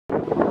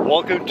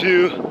Welcome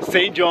to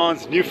St.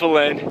 John's,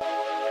 Newfoundland.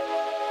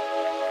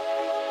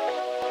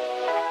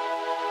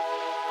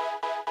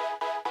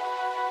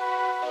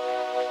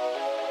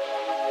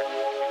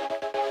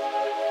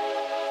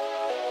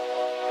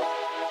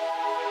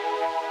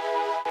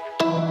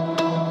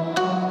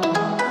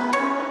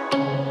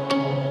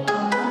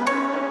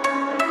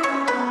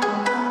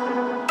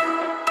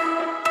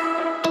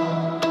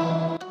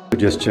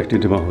 Just checked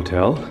into my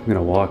hotel. I'm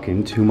gonna walk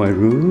into my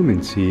room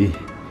and see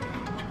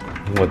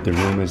what the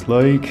room is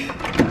like.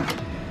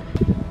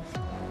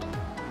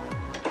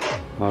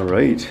 All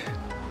right,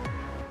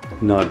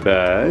 not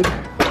bad.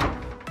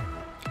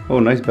 Oh,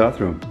 nice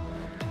bathroom.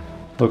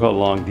 Look how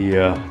long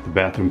the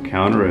bathroom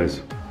counter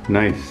is.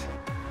 Nice.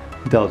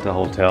 Delta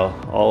Hotel,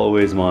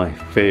 always my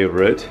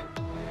favorite.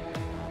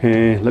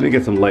 And let me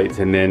get some lights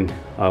and then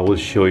I will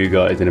show you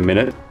guys in a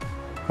minute.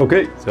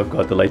 Okay, so I've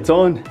got the lights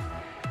on.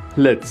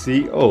 Let's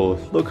see. Oh,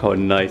 look how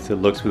nice it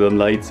looks with the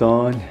lights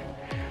on.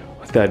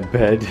 That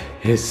bed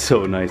is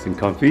so nice and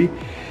comfy.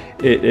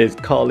 It is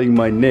calling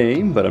my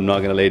name, but I'm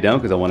not gonna lay down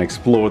because I want to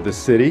explore the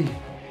city.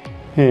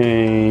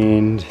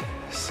 And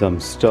some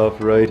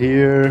stuff right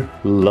here.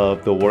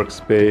 Love the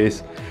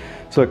workspace,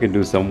 so I can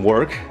do some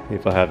work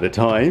if I have the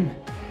time.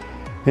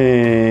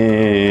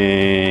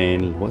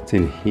 And what's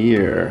in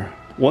here?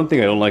 One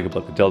thing I don't like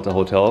about the Delta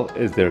Hotel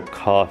is their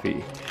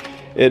coffee.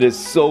 It is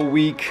so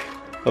weak.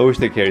 I wish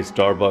they carried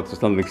Starbucks or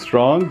something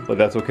strong, but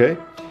that's okay.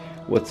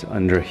 What's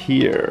under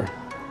here?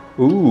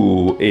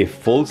 Ooh, a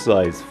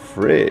full-size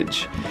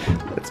fridge.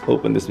 Let's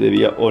open this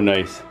baby up. Oh,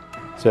 nice.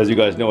 So as you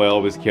guys know, I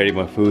always carry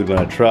my food when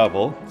I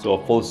travel. So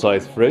a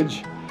full-size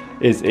fridge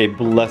is a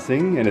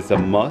blessing and it's a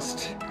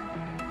must.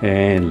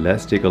 And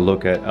let's take a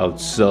look at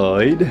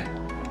outside.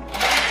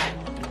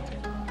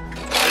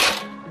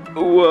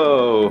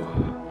 Whoa,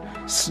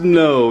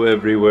 snow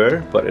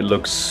everywhere, but it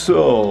looks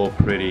so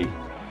pretty.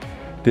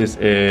 This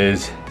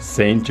is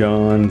St.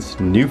 John's,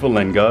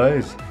 Newfoundland,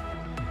 guys.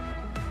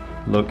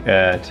 Look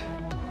at,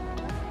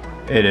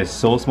 it is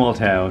so small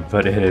town,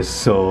 but it is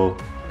so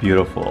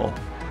beautiful.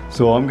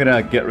 So I'm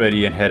gonna get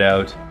ready and head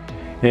out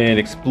and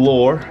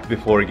explore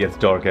before it gets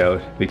dark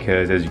out,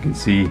 because as you can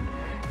see,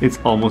 it's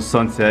almost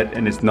sunset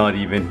and it's not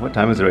even, what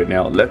time is it right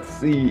now? Let's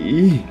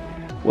see,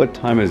 what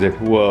time is it?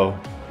 Whoa.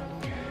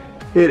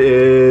 It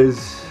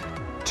is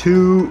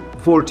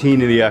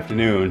 2:14 in the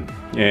afternoon.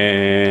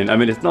 And I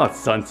mean, it's not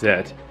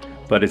sunset,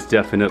 but it's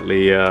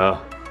definitely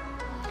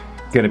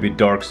gonna be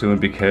dark soon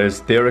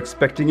because they're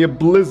expecting a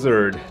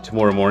blizzard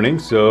tomorrow morning.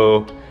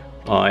 So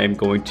I'm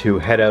going to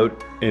head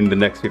out in the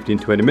next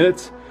 15-20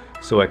 minutes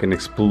so I can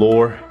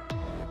explore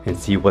and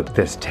see what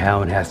this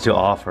town has to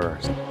offer.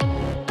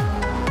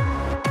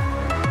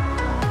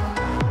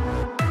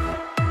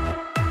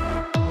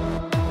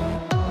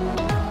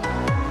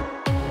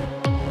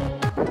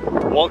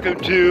 Welcome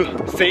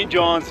to St.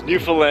 John's,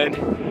 Newfoundland.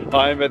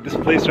 I'm at this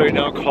place right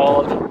now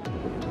called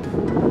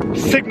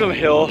Signal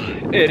Hill.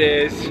 It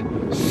is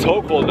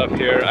so cold up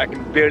here. I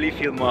can barely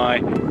feel my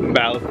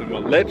mouth and my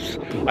lips.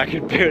 I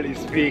can barely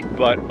speak,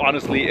 but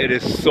honestly, it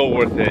is so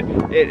worth it.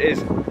 It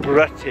is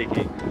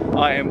breathtaking.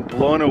 I am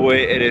blown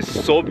away. It is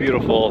so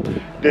beautiful.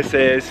 This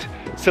is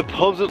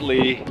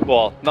supposedly,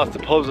 well, not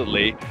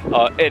supposedly,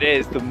 it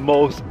is the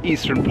most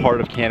eastern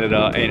part of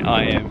Canada, and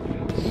I am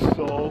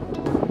so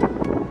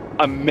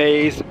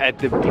amazed at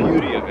the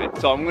beauty of it.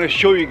 So I'm going to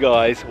show you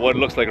guys what it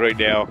looks like right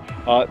now.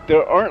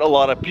 There aren't a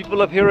lot of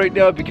people up here right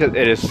now because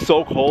it is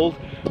so cold,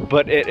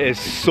 but it is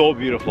so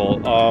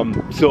beautiful.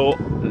 So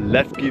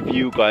let's give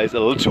you guys a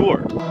little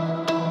tour.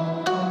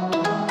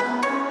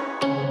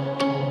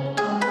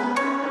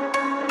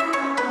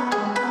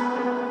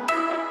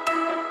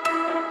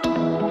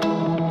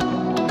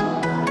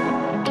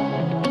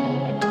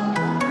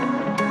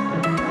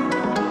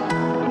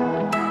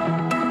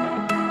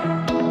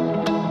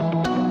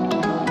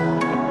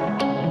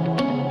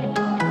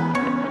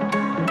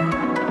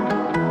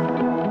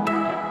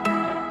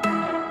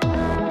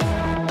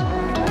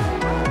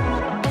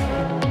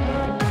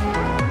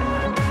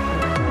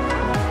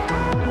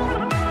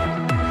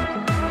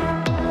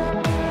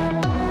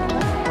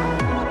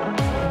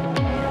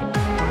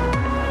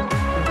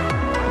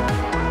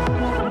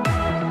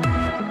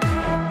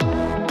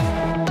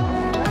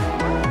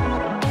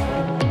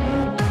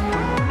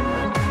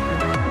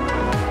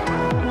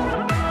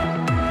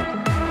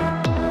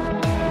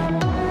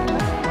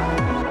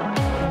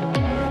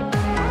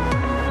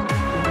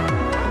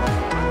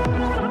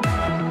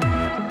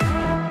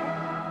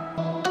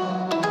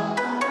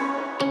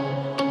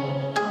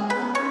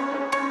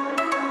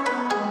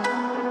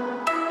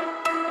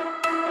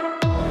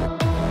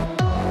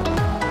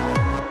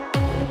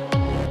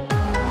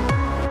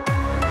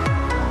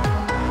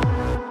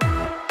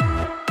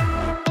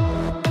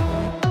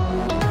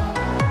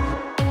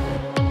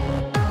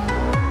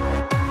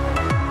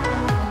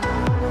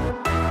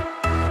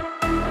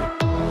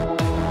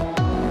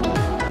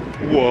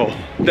 Whoa,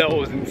 that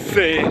was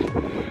insane.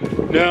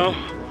 Now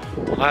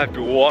I have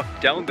to walk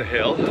down the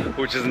hill,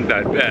 which isn't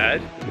that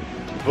bad,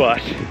 but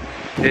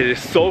it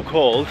is so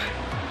cold.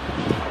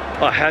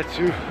 I had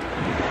to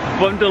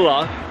bundle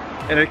up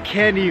and I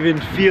can't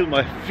even feel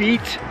my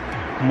feet,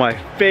 my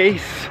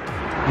face,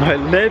 my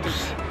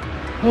lips.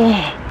 Oh,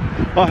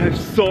 I have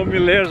so many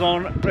layers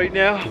on right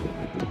now.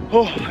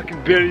 Oh, I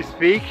can barely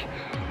speak.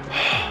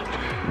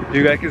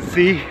 You guys can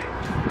see,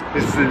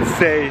 this is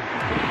insane.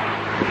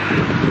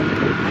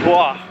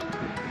 Wow,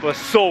 but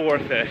so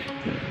worth it.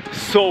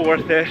 So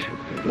worth it.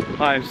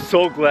 I'm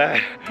so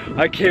glad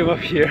I came up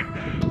here.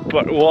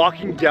 But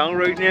walking down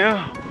right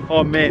now,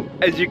 oh man,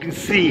 as you can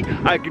see,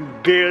 I can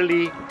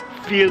barely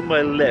feel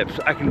my lips.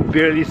 I can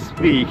barely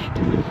speak.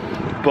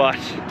 But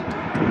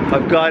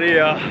I've got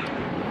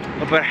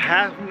about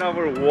half an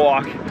hour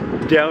walk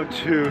down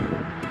to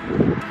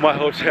my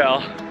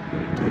hotel.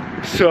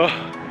 So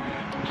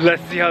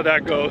let's see how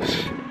that goes.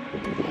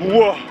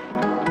 Whoa.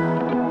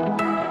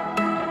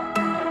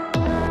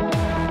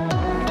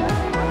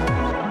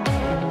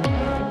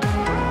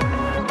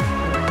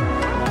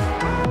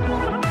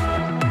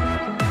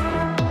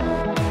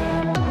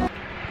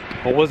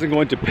 I wasn't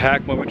going to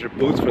pack my winter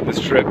boots for this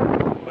trip,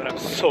 but I'm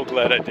so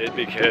glad I did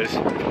because,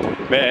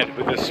 man,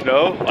 with the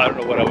snow, I don't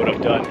know what I would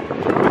have done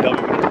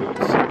without my winter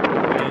boots.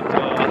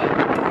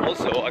 And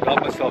also, I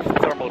got myself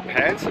thermal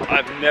pants.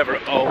 I've never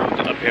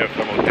owned a pair of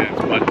thermal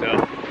pants, but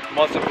I'm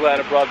also glad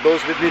I brought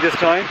those with me this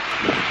time.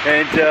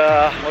 And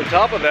on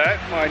top of that,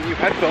 my new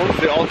headphones,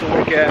 they also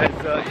work as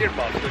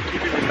earmuffs, so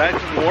keeping me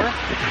nice and warm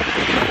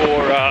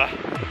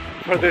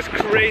for this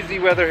crazy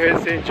weather here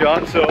in St.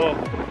 John. So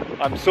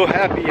I'm so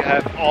happy I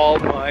have all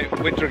my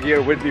winter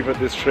gear with me for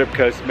this trip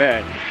because,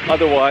 man,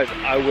 otherwise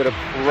I would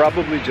have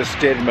probably just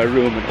stayed in my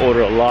room and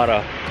ordered a lot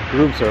of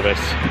room service.